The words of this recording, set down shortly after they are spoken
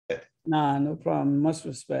Nah, no problem. Much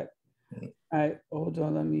respect. All right, hold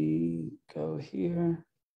on. Let me go here.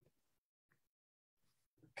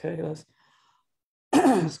 Okay,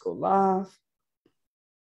 let's go live.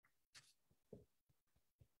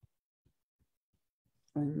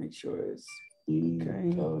 Let me make sure it's okay.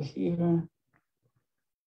 Go here.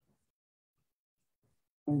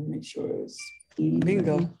 Let me make sure it's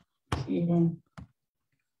bingo here.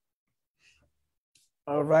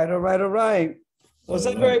 All right. What's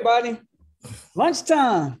up, everybody?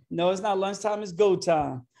 Lunchtime. No, it's not lunchtime, it's go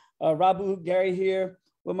time. Rabu Gary here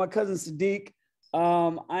with my cousin Siddiq.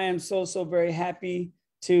 I am so very happy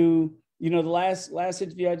to, the last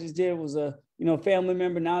interview I just did was a, family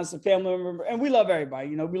member. Now it's a family member, and we love everybody.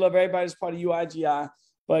 We love everybody as part of UIGI.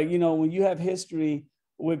 But, when you have history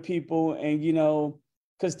with people and,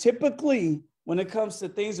 because typically when it comes to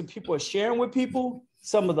things that people are sharing with people,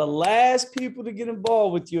 some of the last people to get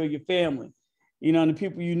involved with you are your family, and the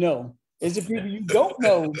people It's the people you don't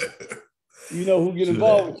know, who get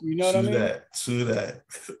involved with you. You know what I mean? True that.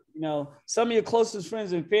 Some of your closest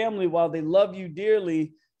friends and family, while they love you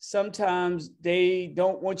dearly, sometimes they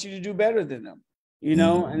don't want you to do better than them,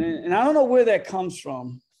 Mm-hmm. And I don't know where that comes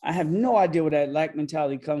from. I have no idea where that lack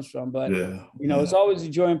mentality comes from, but it's always a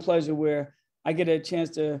joy and pleasure where I get a chance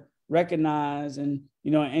to recognize and,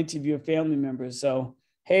 interview family members. So,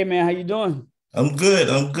 hey man, how you doing? I'm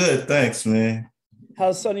good. Thanks, man.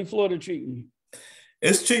 How's sunny Florida treating you?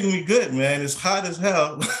 It's treating me good, man. It's hot as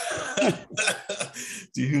hell.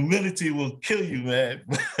 The humidity will kill you, man.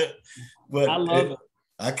 But I love it.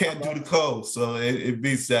 I can't do the cold, so it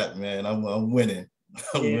beats that, man. I'm winning.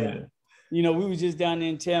 I'm winning. We were just down there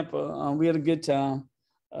in Tampa. We had a good time.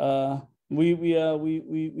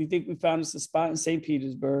 We think we found us a spot in St.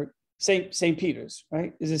 Petersburg. St. Peter's,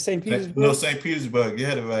 right? Is it St. Petersburg? No, St. Petersburg. You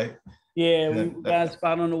had it right. Yeah, we got a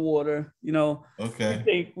spot on the water.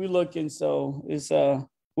 Okay. We're looking, so it's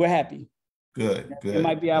we're happy. Good. It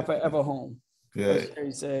might be our forever home. Good.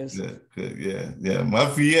 He says. Good. Yeah. My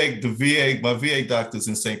VA doctor's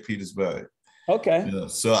in St. Petersburg. Okay.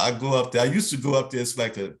 So I go up there. I used to go up there. It's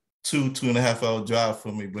like a 2.5 hour drive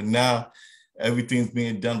for me, but now everything's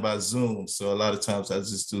being done by Zoom. So a lot of times I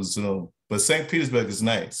just do Zoom. But St. Petersburg is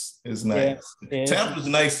nice. It's nice. Yeah. Tampa's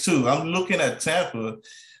nice too. I'm looking at Tampa,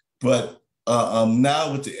 but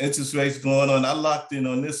now with the interest rates going on, I locked in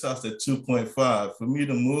on this house at 2.5. For me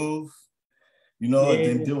to move, and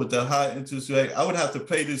then deal with the high interest rate, I would have to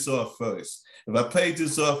pay this off first. If I paid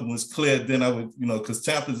this off and was cleared, then I would, because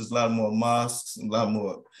Tampa is a lot more mosques and a lot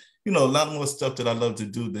more stuff that I love to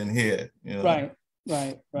do than here. Right.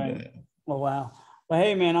 Yeah. Oh, wow. Well,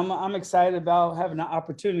 hey, man, I'm excited about having the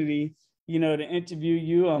opportunity, to interview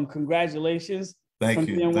you. Congratulations. Thank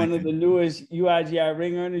you. Being one of the newest UIGI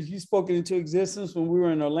ring earners. You spoke into existence when we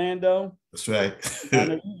were in Orlando. That's right.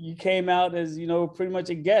 You came out as, pretty much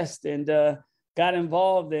a guest and got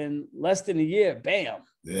involved in less than a year. Bam.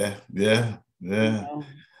 Yeah.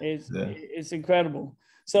 It's incredible.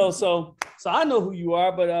 So I know who you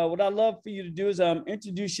are, but what I'd love for you to do is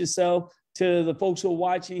introduce yourself to the folks who are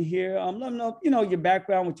watching here. Let them know, your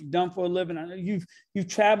background, what you've done for a living. I know you've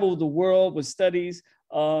traveled the world with studies.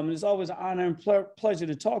 It's always an honor and pleasure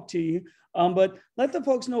to talk to you. But let the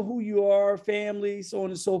folks know who you are, family, so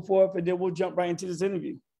on and so forth, and then we'll jump right into this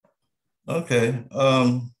interview. Okay.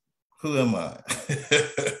 Who am I?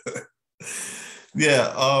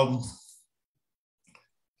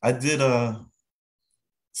 I did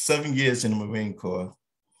 7 years in the Marine Corps,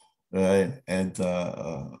 right? And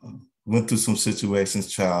went through some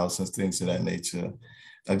situations, trials, and things of that nature.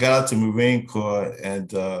 I got out to Marine Corps and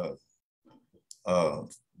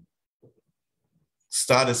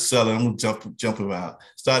started selling. I'm gonna jump around.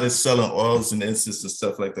 Started selling oils and incense and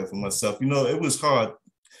stuff like that for myself. It was hard.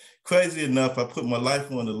 Crazy enough, I put my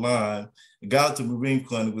life on the line. I got out to Marine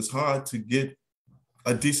Corps, and it was hard to get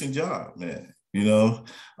a decent job, man.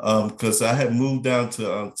 Because I had moved down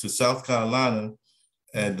to South Carolina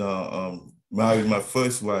and married my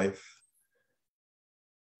first wife.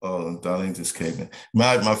 Oh, Darlene just came in.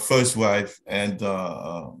 Married my first wife and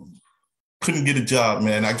couldn't get a job,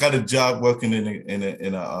 man. I got a job working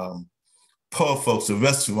in a poor folks, a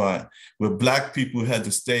restaurant where Black people had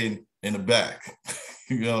to stay in the back.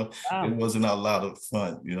 Wow. It wasn't a lot of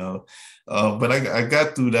fun, But I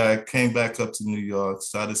got through that. I came back up to New York,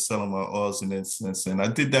 started selling my oils and incense, and I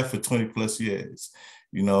did that for 20 plus years.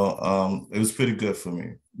 It was pretty good for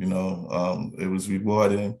me. It was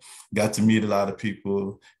rewarding. Got to meet a lot of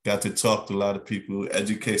people, got to talk to a lot of people,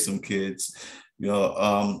 educate some kids.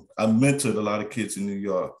 I mentored a lot of kids in New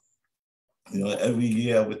York. Every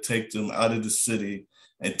year I would take them out of the city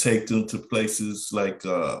and take them to places like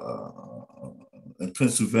in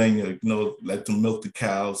Pennsylvania, you know, let them milk the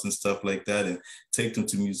cows and stuff like that and take them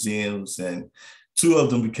to museums. And two of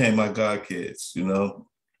them became my godkids, you know,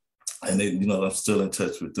 and they, you know, I'm still in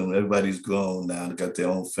touch with them. Everybody's grown now, they got their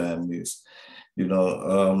own families, you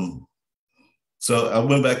know. So I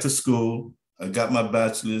went back to school, I got my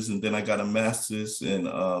bachelor's, and then I got a master's in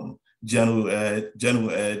general ed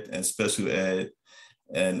and special ed.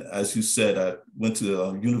 And as you said, I went to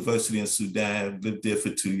a university in Sudan, lived there for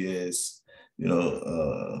 2 years, you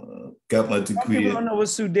know, got my degree. Some people don't know what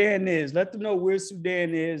Sudan is. Let them know where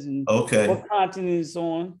Sudan is and what continent it's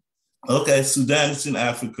on. Okay, Sudan is in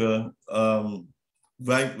Africa,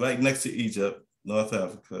 right next to Egypt, North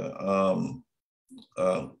Africa.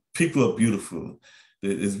 People are beautiful.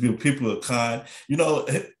 People are kind. You know,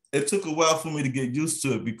 it took a while for me to get used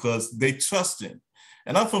to it because they trust him.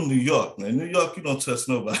 And I'm from New York, man. New York, you don't trust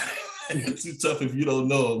nobody. It's too tough if you don't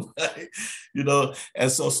know them, right? You know,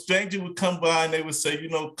 and so strangers would come by and they would say, you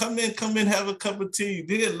know, come in, have a cup of tea.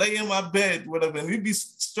 There, lay in my bed, whatever. And we'd be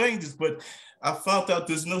strangers, but I found out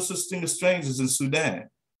there's no such thing as strangers in Sudan.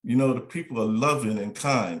 You know, the people are loving and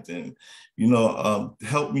kind and, you know,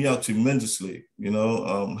 helped me out tremendously, you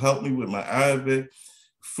know, helped me with my Arabic.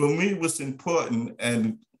 For me, what's important,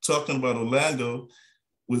 and talking about Orlando,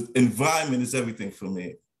 with environment is everything for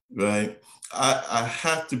me, right? I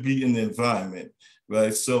have to be in the environment,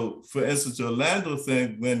 right? So for instance, the Orlando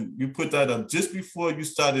thing, when you put that up, just before you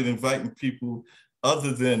started inviting people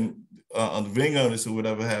other than on the ring owners or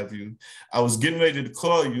whatever have you, I was getting ready to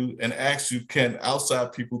call you and ask you, can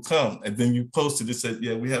outside people come? And then you posted and said,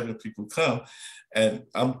 yeah, we're having people come. And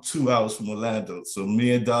I'm 2 hours from Orlando. So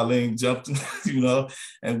me and Darlene jumped, you know,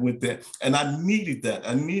 and went there. And I needed that.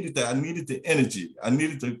 I needed the energy. I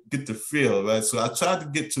needed to get the feel, right? So I tried to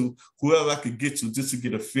get to whoever I could get to just to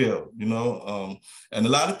get a feel, you know. And a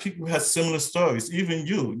lot of people had similar stories, even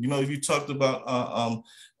you know, you talked about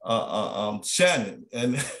Shannon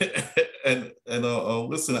and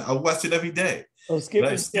listen, I watch it every day. Oh, Skip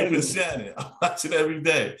and Shannon. I watch it every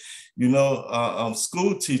day. You know,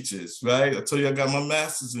 school teachers, right? I told you I got my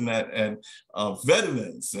master's in that, and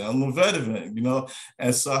veterans. And I'm a veteran, you know.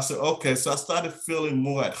 And so I said, okay. So I started feeling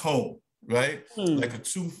more at home, right? Like a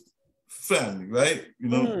true family, right? You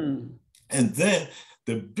know. And then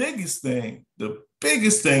the biggest thing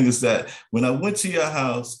is that when I went to your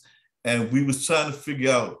house and we was trying to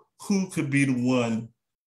figure out who could be the one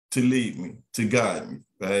to lead me, to guide me,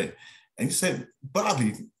 right? And you said,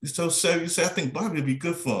 Bobby. So Sherry, you said, I think Bobby would be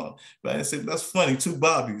good for him, right? I said, that's funny, 2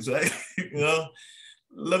 Bobbies, right? You know,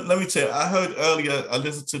 let me tell you, I heard earlier, I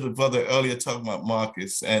listened to the brother earlier talking about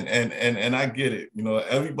Marcus, and I get it. You know,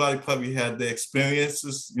 everybody probably had their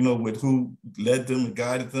experiences, you know, with who led them and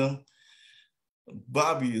guided them.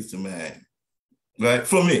 Bobby is the man, right?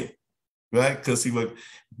 For me, right? Because he would,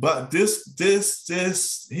 but this,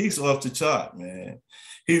 he's off the chart, man.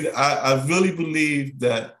 I really believe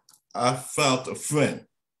that I found a friend,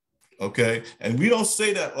 okay? And we don't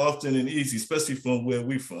say that often and easy, especially from where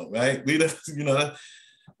we're from, right? We don't, you know,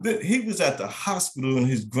 he was at the hospital and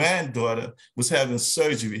his granddaughter was having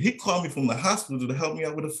surgery. He called me from the hospital to help me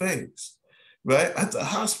out with a phase, right? At the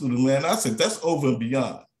hospital, man. I said, that's over and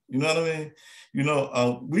beyond. You know what I mean? You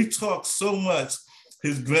know, we talk so much.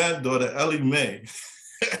 His granddaughter, Ellie Mae,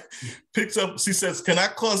 picks up, she says, can I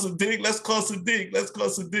call Siddiq? Let's call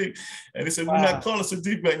Siddiq. And he said, we're not calling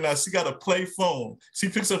Siddiq right now. She got a play phone. She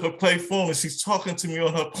picks up a play phone and she's talking to me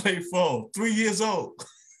on her play phone, 3 years old.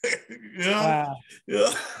 You know? Wow.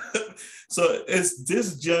 Yeah. So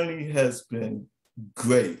this journey has been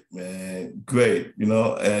great, man. Great, you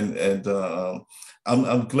know, and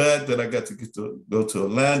I'm glad that I got to go to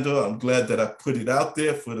Orlando. I'm glad that I put it out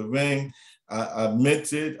there for the ring. I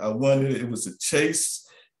meant it. I wanted it. It was a chase.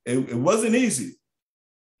 It wasn't easy.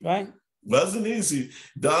 Right. Wasn't easy.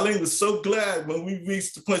 Darlene was so glad when we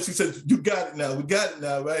reached the point. She said, you got it now. We got it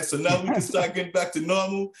now, right? So now we can start getting back to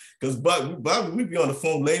normal. Because Bobby, we'd be on the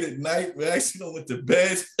phone late at night. We actually went to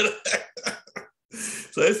bed.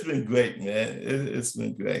 So it's been great, man. It's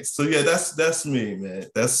been great. So yeah, that's me, man.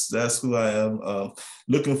 That's who I am.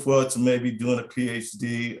 Looking forward to maybe doing a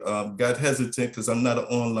PhD. Got hesitant because I'm not an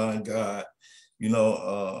online guy. You know,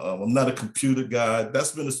 I'm not a computer guy.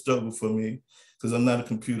 That's been a struggle for me because I'm not a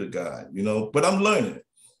computer guy, you know, but I'm learning.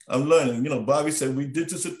 You know, Bobby said, we did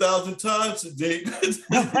this 1,000 times today.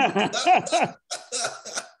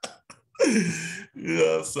 You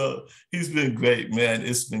know, so he's been great, man.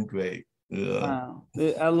 It's been great. Yeah. Wow.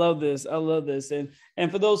 I love this.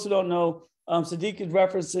 And for those who don't know, Siddiq is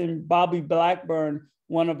referencing Bobby Blackburn,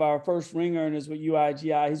 one of our first ring earners with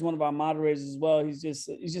UIGI. He's one of our moderators as well. He's just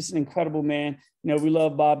an incredible man. You know, we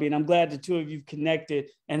love Bobby, and I'm glad the two of you connected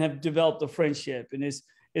and have developed a friendship. And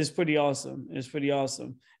it's pretty awesome. It's pretty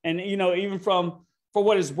awesome. And, you know, even for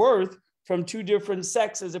what it's worth, from two different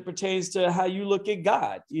sects as it pertains to how you look at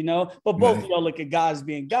God, you know, but both of y'all look at God as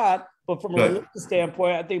being God. But from a religious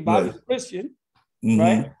standpoint, I think Bobby's a Christian,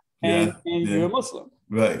 right? And you're a Muslim,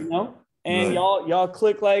 right? You know, and y'all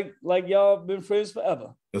click like y'all been friends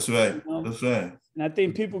forever. That's right. You know? That's right. And I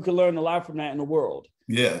think people can learn a lot from that in the world.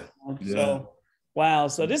 Yeah. So, wow.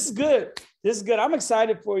 So this is good. This is good. I'm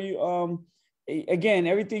excited for you. Again,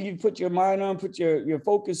 everything you put your mind on, put your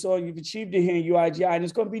focus on, you've achieved it here in UIGI, and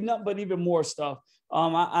it's going to be nothing but even more stuff.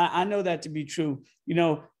 I know that to be true. You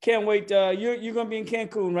know, can't wait. You're going to be in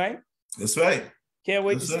Cancun, right? That's right. Can't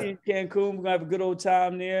wait to see you in Cancun. We're going to have a good old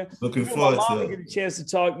time there. Looking forward to it. Get a chance to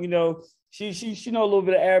talk. You know, she know a little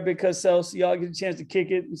bit of Arabic herself, so y'all get a chance to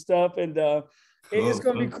kick it and stuff. And it's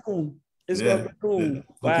going to be cool. It's going to be cool. Yeah.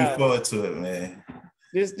 Looking forward to it, man.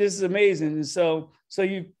 This is amazing. And so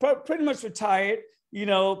you pretty much retired, you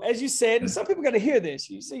know, as you said, and some people got to hear this.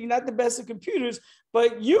 You say you're not the best at computers,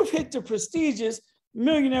 but you've hit the prestigious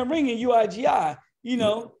millionaire ring in UIGI. You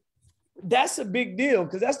know, that's a big deal,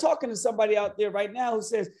 because that's talking to somebody out there right now who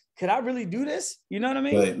says, can I really do this? You know what I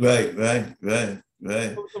mean? Right. With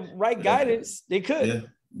the right guidance, they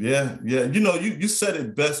could. Yeah. You know, you said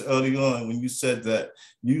it best early on when you said that.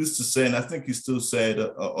 You used to say, and I think you still say it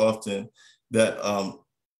often, that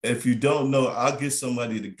if you don't know, I'll get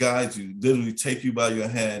somebody to guide you, literally take you by your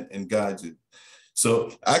hand and guide you.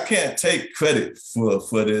 So I can't take credit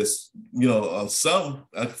for this, you know, some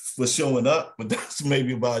for showing up, but that's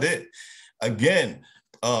maybe about it. Again,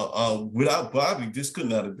 without Bobby, this could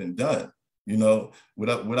not have been done, you know,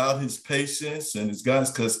 without his patience and his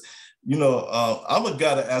guidance, because, you know, I'm a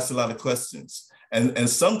guy that asks a lot of questions, and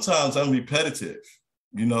sometimes I'm repetitive,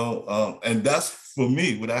 you know, and that's for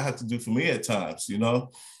me, what I have to do for me at times, you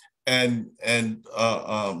know, and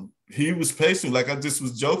he was patient. Like I just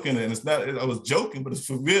was joking, and it's not, I was joking, but it's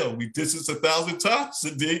for real. We did this 1,000 times,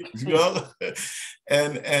 Siddiq, you know,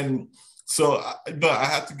 and so I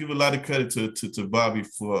have to give a lot of credit to Bobby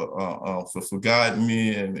for guiding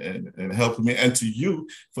me and helping me, and to you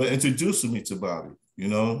for introducing me to Bobby, you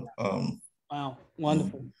know. Wow,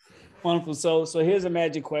 wonderful, wonderful. So here's a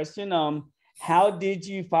magic question. How did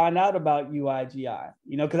you find out about UIGI?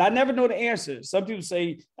 You know, because I never know the answer. Some people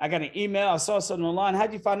say, I got an email, I saw something online. How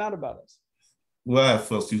did you find out about us? Well, at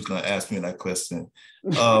first you was gonna ask me that question.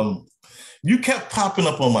 You kept popping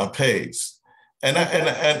up on my page. And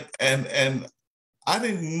I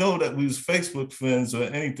didn't know that we was Facebook friends or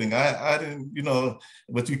anything. I didn't, you know,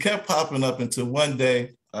 but you kept popping up until one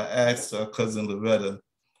day I asked our cousin Loretta,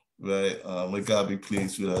 right? May God be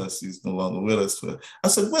pleased with us. He's no longer with us. But I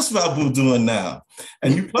said, what's Rabu doing now?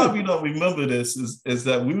 And you probably don't remember this, is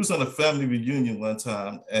that we was on a family reunion one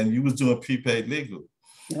time and you was doing prepaid legal.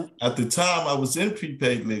 Yeah. At the time, I was in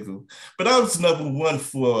prepaid legal, but I was number one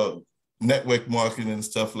for network marketing and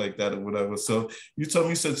stuff like that or whatever. So you told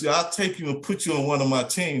me, you said, I'll take you and put you on one of my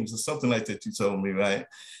teams or something like that, you told me, right?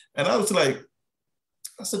 And I was like,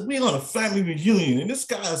 I said, we're on a family reunion and this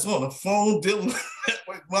guy's on the phone dealing with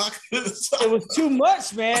network marketing. It was too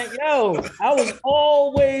much, man. Yo, I was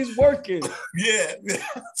always working. Yeah.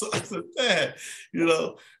 So I said, man, you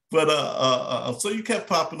know, but so you kept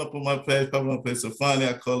popping up on my page. So finally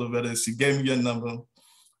I called Loretta and she gave me your number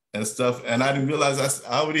and stuff. And I didn't realize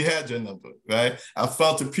I already had your number, right? I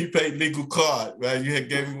found the prepaid legal card, right? You had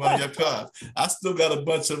gave me one of your cards. I still got a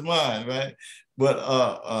bunch of mine, right? But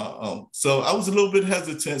so I was a little bit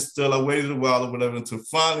hesitant still. I waited a while or whatever until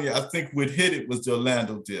finally, I think what hit it was the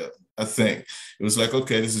Orlando deal. I think it was like,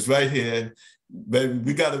 okay, this is right here, baby.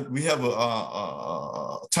 We have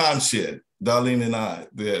a timeshare, Darlene and I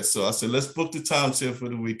there. So I said, let's book the timeshare for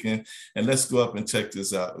the weekend and let's go up and check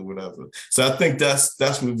this out or whatever. So I think that's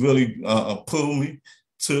what really pulled me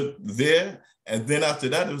to there. And then after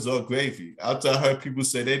that, it was all gravy. After I heard people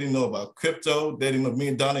say they didn't know about crypto, they didn't know, me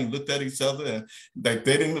and Donnie looked at each other and like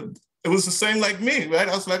they didn't, it was the same like me, right?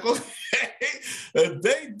 I was like, okay,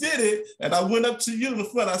 they did it. And I went up to you in the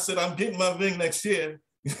front. I said, I'm getting my ring next year.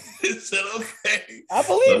 He said, okay. I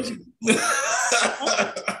believe you.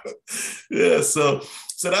 Yeah, so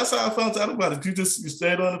that's how I found out about it. You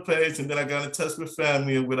stayed on the page and then I got in touch with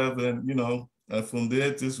family or whatever. And, you know, and from there,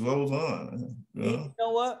 it just rolls on. You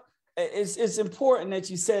know what? It's important that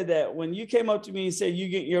you said that. When you came up to me and said you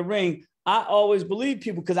get your ring, I always believe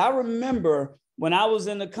people, because I remember when I was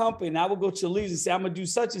in the company and I would go to leads and say, I'm going to do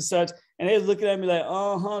such and such. and they was looking at me like,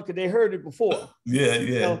 because they heard it before. Yeah,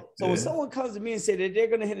 You yeah. know? So when someone comes to me and say that they're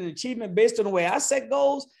going to hit an achievement based on the way I set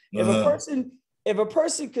goals, if a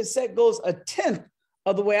person could set goals a tenth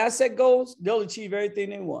of the way I set goals, they'll achieve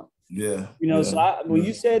everything they want. Yeah. You know, so when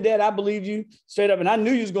you said that, I believed you straight up, and I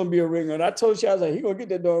knew you was going to be a ringer. And I told you, I was like, he going to get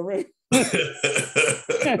that darn ring.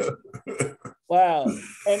 Wow.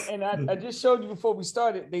 And I just showed you before we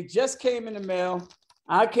started, they just came in the mail.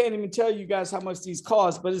 I can't even tell you guys how much these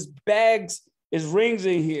cost, but it's bags, it's rings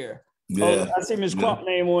in here. Yeah. Oh, I see Miss Crump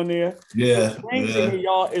name on there. Yeah. It's rings in here,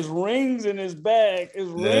 y'all. It's rings in his bag. It's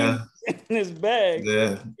rings in his bag.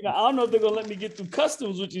 Yeah. You know, I don't know if they're gonna let me get through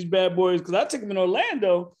customs with these bad boys because I took them in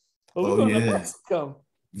Orlando, but we're going to Mexico.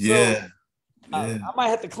 Yeah. So I might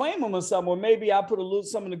have to claim them or something, or maybe I'll put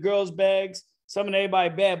some of the girls' bags, some of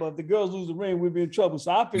everybody's bag, but if the girls lose the ring, we'll be in trouble.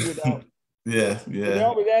 So I'll figure it out. Yeah. They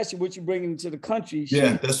always ask you what you're bringing into the country.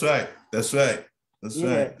 Yeah, that's right. Right.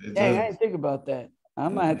 Dang, I didn't think about that. I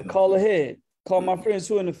might have to call ahead. Call my friends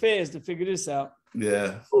who are in the feds to figure this out.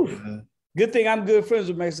 Yeah. Good thing I'm good friends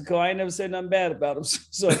with Mexico. I ain't never said nothing bad about them.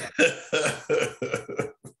 So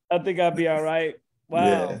I think I'll be all right. Wow.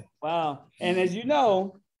 Yeah. Wow. And as you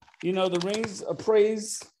know, the rings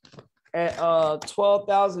appraised at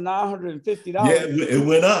 $12,950. Yeah, it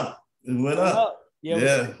went up. It went up.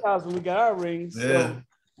 Yeah. When we got our rings. Yeah. So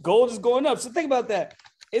gold is going up. So think about that.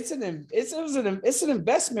 It's an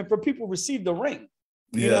investment for people who receive the ring.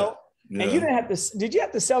 You know? Yeah. And you didn't have to. Did you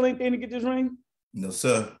have to sell anything to get this ring? No,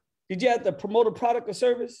 sir. Did you have to promote a product or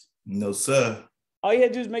service? No, sir. All you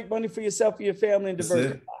had to do is make money for yourself, for your family, and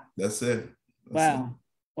diversify. That's it. Wow.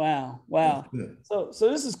 So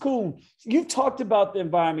this is cool. You've talked about the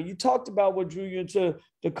environment. You talked about what drew you into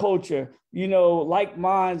the culture, like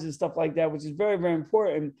minds and stuff like that, which is very, very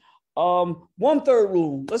important. 1/3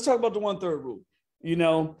 rule. Let's talk about the 1/3 rule.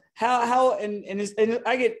 How and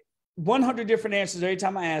I get 100 different answers every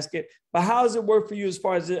time I ask it, but how does it work for you as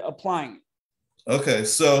far as applying it? Okay,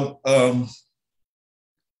 so I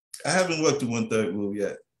haven't worked the 1/3 rule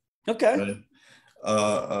yet. Okay. Right?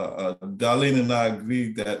 Darlene and I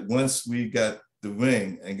agreed that once we got the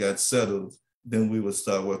ring and got settled, then we would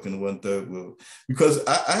start working the 1/3 rule, because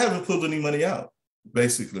I haven't pulled any money out,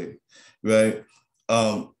 basically, right?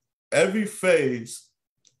 Every phase.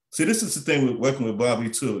 See, this is the thing with working with Bobby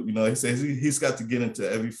too. He says he's got to get into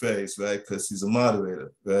every phase, right? Because he's a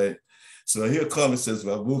moderator, right? So he'll come and says,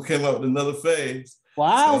 Rabu came up with another phase. Well,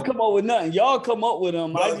 I don't come up with nothing. Y'all come up with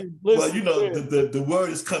them. The word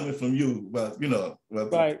is coming from you, but right.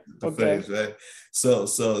 The phase, right? So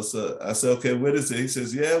I said, okay, what is it? He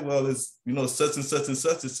says, yeah, well, it's such and such and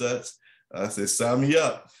such and such. I said, sign me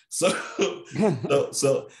up. So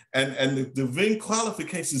the ring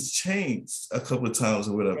qualifications changed a couple of times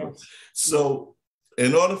or whatever. Yes. So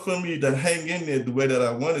in order for me to hang in there the way that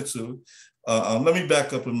I wanted to, let me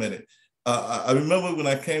back up a minute. I remember when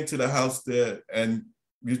I came to the house there and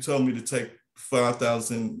you told me to take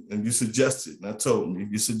 5,000 and you suggested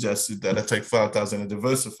that I take 5,000 and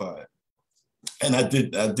diversify it. And I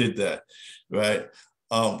did that, right?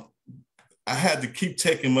 I had to keep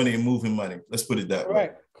taking money and moving money. Let's put it that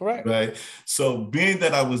way. Correct. Right. So being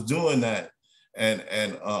that I was doing that, and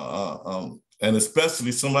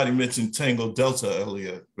especially somebody mentioned Tango Delta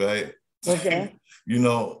earlier, right? Okay.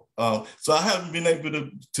 So I haven't been able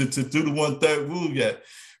to do the 1/3 rule yet,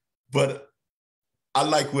 but I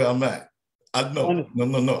like where I'm at. I know.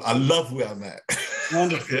 No. I love where I'm at.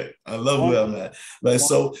 Okay. I love where I'm at. Right.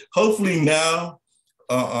 So hopefully now,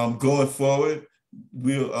 going forward,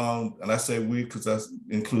 we'll and I say we because I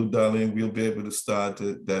include Darlene, we'll be able to start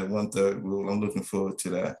that 1/3 rule. I'm looking forward to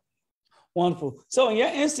that. Wonderful. So in your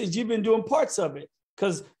instance, you've been doing parts of it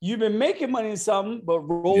because you've been making money in something, but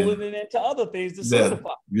rolling it into other things to solidify.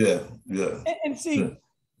 Yeah. And see,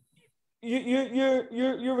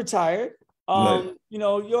 you're retired. Right. You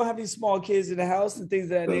don't have these small kids in the house and things of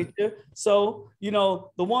that nature. So, the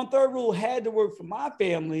 1/3 rule had to work for my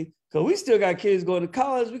family because we still got kids going to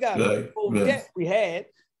college. We got debt we had,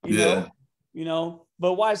 you know.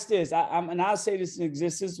 But watch this. I'll say this in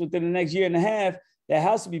existence within the next year and a half, that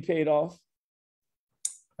house will be paid off.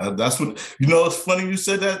 That's what it's funny you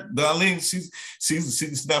said that. Darlene,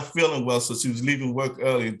 she's not feeling well, so she was leaving work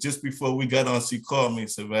early. Just before we got on, she called me and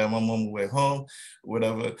said, "Man, my mom went home,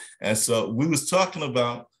 whatever." And so we was talking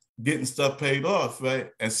about getting stuff paid off, right?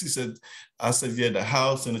 And she said, I said, yeah, the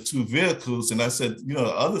house and the 2 vehicles. And I said, you know,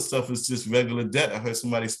 the other stuff is just regular debt. I heard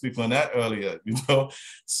somebody speak on that earlier, you know?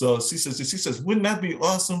 So she says, wouldn't that be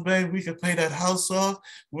awesome, babe? We could pay that house off.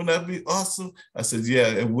 Wouldn't that be awesome? I said, yeah,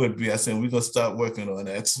 it would be. I said, we're going to start working on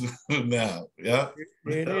that now. Yeah.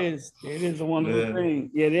 It is. It is a wonderful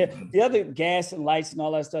thing. Yeah. The other gas and lights and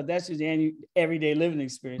all that stuff, that's just the everyday living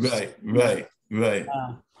experience. Right.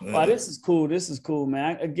 Wow, this is cool. This is cool,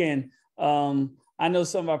 man. I know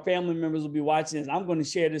some of our family members will be watching this. I'm going to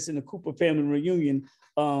share this in the Cooper family reunion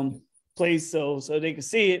place so they can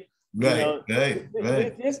see it. Right.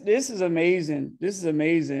 This is amazing. This is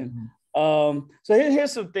amazing. So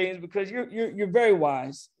here's some things, because you're very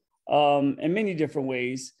wise in many different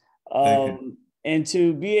ways. And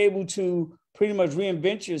to be able to pretty much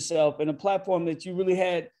reinvent yourself in a platform that you really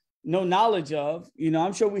had no knowledge of. You know,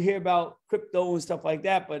 I'm sure we hear about crypto and stuff like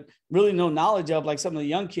that, but really no knowledge of, like some of the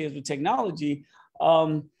young kids with technology.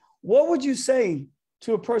 What would you say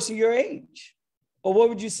to a person your age? Or what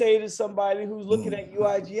would you say to somebody who's looking at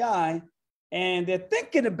UIGI and they're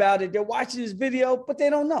thinking about it, they're watching this video, but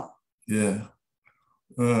they don't know? Yeah.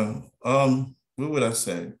 What would I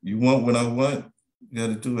say? You want what I want, you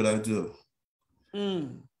got to do what I do.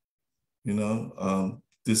 You know,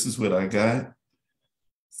 this is what I got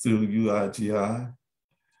through UIGI.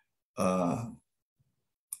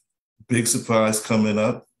 Big surprise coming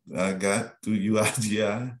up I got through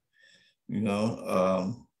UIGI. You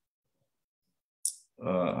know,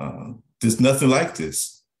 there's nothing like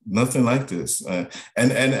this. Nothing like this. And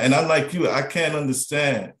I'm like you, I can't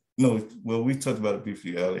understand. No, well, we talked about it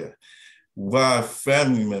briefly earlier. Why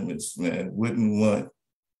family members, man, wouldn't want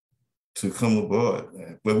to come aboard,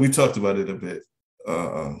 man. But we talked about it a bit.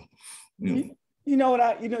 You know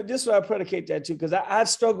what this is what I predicate that to, because I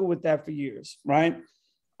struggled with that for years, right?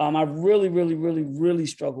 I really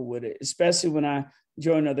struggled with it, especially when I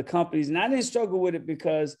joined other companies. And I didn't struggle with it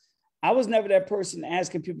because I was never that person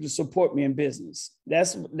asking people to support me in business.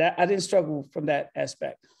 That I didn't struggle from that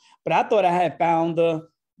aspect. But I thought I had found the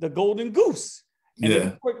golden goose. And if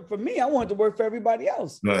it worked for me, I wanted to work for everybody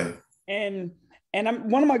else. Right. And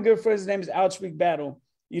one of my good friends' name is Outreach Battle,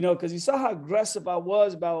 you know, because he saw how aggressive I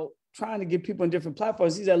was about trying to get people on different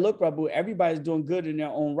platforms. He said, look, Rabu, everybody's doing good in their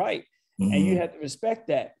own right. Mm-hmm. And you have to respect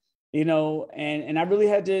that, you know, and I really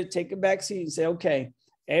had to take a back seat and say, okay,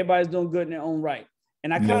 everybody's doing good in their own right.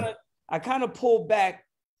 And I kind of pulled back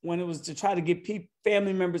when it was to try to get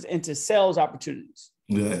family members into sales opportunities.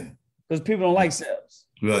 Yeah. Because people don't like sales.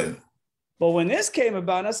 Right. But when this came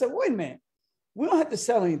about, I said, wait a minute, we don't have to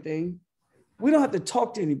sell anything. We don't have to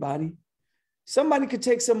talk to anybody. Somebody could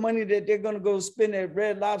take some money that they're going to go spend at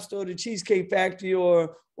Red Lobster or the Cheesecake Factory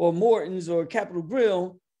or Morton's or Capitol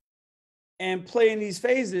Grill and play in these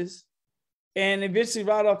phases and eventually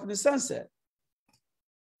ride off in the sunset.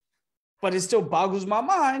 But it still boggles my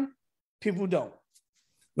mind. People don't.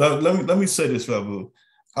 Well, let me say this, Rabu.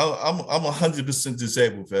 I'm 100%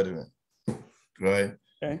 disabled veteran, right?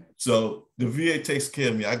 Okay. So the VA takes care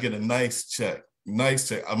of me. I get a nice check. Nice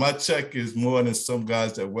check. My check is more than some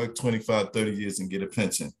guys that work 25, 30 years and get a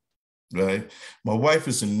pension, right? My wife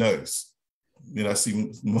is a nurse. You know, I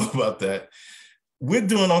see more about that. We're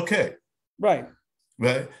doing okay. Right.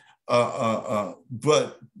 Right.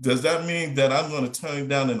 But does that mean that I'm going to turn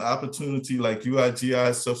down an opportunity like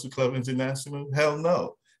UIGI Social Club International? Hell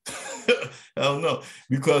no. Hell no.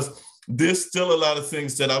 Because there's still a lot of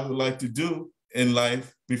things that I would like to do in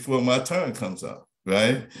life before my turn comes up.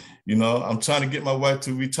 Right? You know, I'm trying to get my wife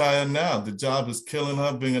to retire now. The job is killing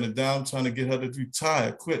her, bringing her down, trying to get her to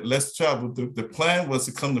retire, quit, let's travel. The plan was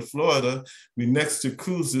to come to Florida. We're next to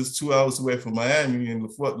cruises, 2 hours away from Miami in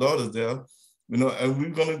Fort Lauderdale, you know, and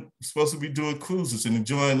we're supposed to be doing cruises and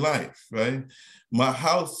enjoying life, right? My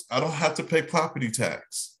house, I don't have to pay property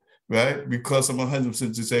tax, right? Because I'm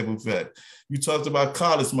 100% disabled vet. You talked about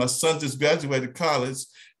college. My son just graduated college,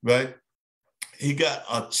 right? He got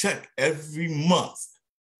a check every month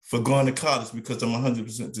for going to college because I'm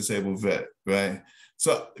 100% disabled vet, right?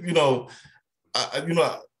 So, you know,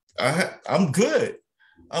 I'm good.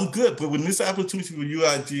 I'm good. But when this opportunity with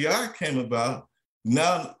UIGI came about,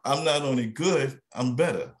 now I'm not only good, I'm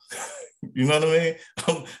better. You know what I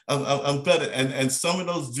mean? I'm better. And some of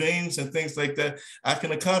those dreams and things like that, I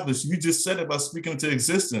can accomplish. You just said it by speaking into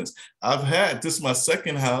existence. This is my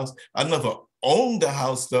second house. I never owned the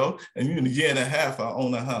house though. And in a year and a half, I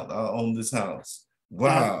own a house. I own this house.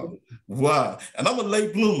 Wow. Wow. And I'm a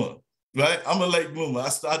late bloomer, right? I'm a late bloomer. I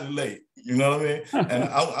started late. You know what I mean? And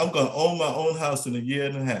I'm going to own my own house in a year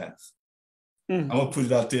and a half. I'm going to put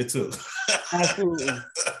it out there too. Absolutely.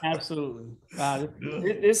 Absolutely. Wow.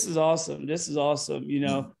 This is awesome. This is awesome. You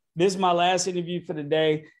know, This is my last interview for the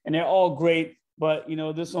day, and they're all great. But you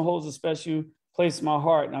know, this one holds a special place in my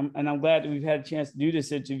heart, and I'm glad that we've had a chance to do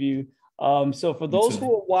this interview. So for those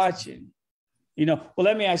who are watching, you know, well,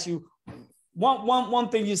 let me ask you one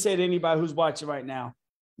thing you say to anybody who's watching right now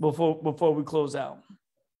before we close out.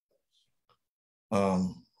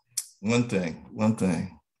 One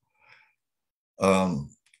thing.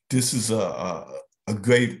 This is a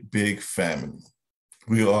great big family.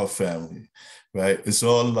 We are family, right? It's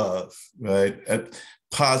all love, right?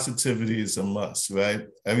 Positivity is a must, right?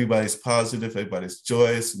 Everybody's positive, everybody's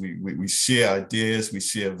joyous. We share ideas, we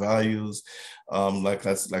share values. Like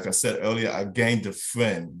I said earlier, I gained a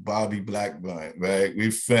friend, Bobby Blackburn, right?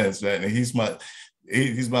 We're friends, right? And he's my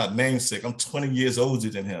namesake. I'm 20 years older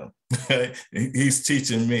than him, right? He's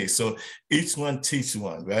teaching me. So each one teach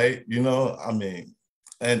one, right? You know, I mean,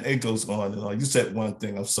 and it goes on and on. You said one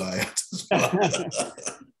thing, I'm sorry.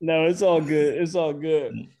 No, it's all good. It's all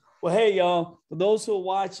good. Well, hey, y'all, for those who are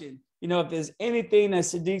watching, you know, if there's anything that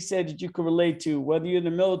Siddiq said that you could relate to, whether you're in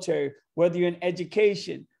the military, whether you're in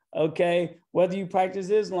education, okay, whether you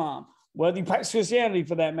practice Islam, whether you practice Christianity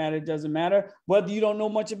for that matter, it doesn't matter, whether you don't know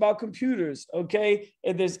much about computers, okay,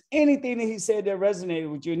 if there's anything that he said that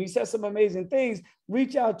resonated with you, and he said some amazing things,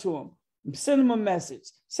 reach out to him. Send him a message.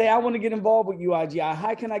 Say, I want to get involved with UIGI.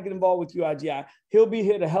 How can I get involved with UIGI? He'll be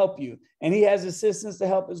here to help you. And he has assistants to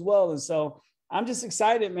help as well. And so I'm just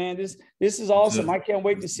excited, man. This is awesome. I can't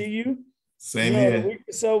wait to see you. Same here. In a week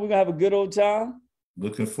or so, we're going to have a good old time.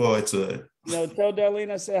 Looking forward to it. You know, tell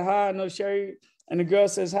Darlene I said hi. I know Sherry and the girl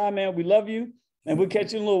says hi, man. We love you. And we'll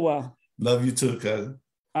catch you in a little while. Love you too, cousin.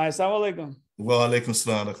 All right. Assalamu alaikum. Wa alaikum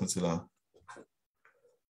salam.